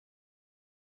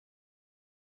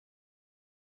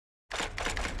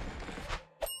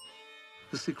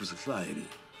The secret society.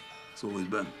 It's always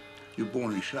been. You're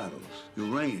born in shadows. You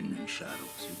reign in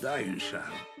shadows. You die in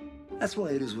shadow. That's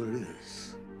why it is what it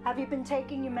is. Have you been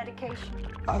taking your medication?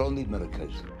 I don't need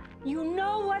medication. You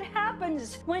know what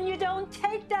happens when you don't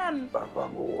take them.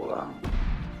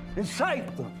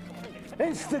 Incite them,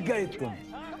 instigate them,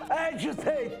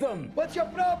 agitate them. What's your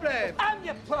problem? I'm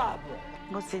your problem.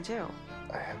 What's he do?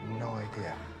 I have no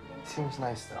idea. Seems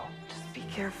nice, though. Just be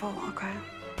careful, okay?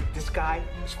 This guy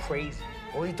is crazy.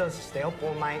 All he does is stay up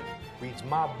all night, reads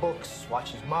mob books,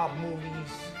 watches mob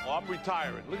movies. Oh, I'm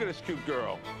retiring. Look at this cute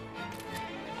girl.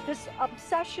 This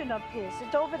obsession of his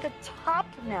is over the top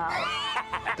now.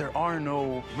 There are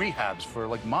no rehabs for,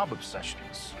 like, mob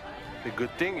obsessions. The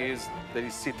good thing is that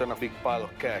he's sitting on a big pile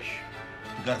of cash.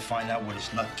 We gotta find out where this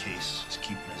nutcase is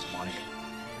keeping his money.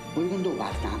 What are you gonna do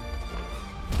about it, Don?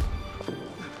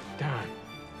 Don,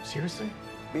 seriously?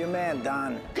 Be a man,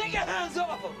 Don. Get your hands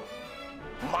off of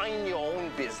him. Mind your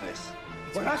own business.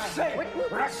 What I say,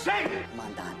 what I say. Come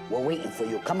on, Don. We're waiting for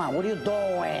you. Come on, what are you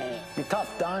doing? Be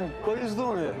tough, Don. What are you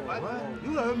doing here? What?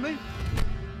 You heard me.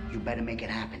 You better make it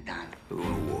happen, Don. We're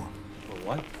going to war. For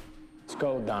what? Let's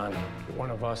go, Don. You're one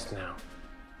of us now.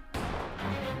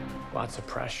 Lots of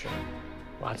pressure,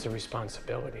 lots of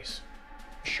responsibilities.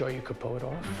 You sure you could pull it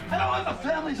off? I don't want the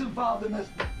families involved in this.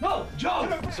 No, Joe.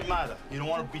 What's the matter? You don't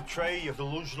want to betray your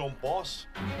delusional boss?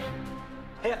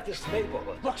 Half this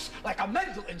neighborhood looks like a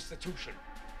mental institution.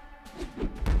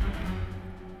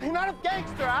 You're not a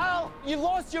gangster, Al. You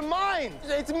lost your mind.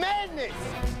 It's madness.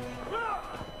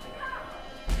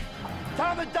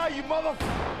 Time to die, you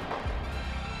motherfucker!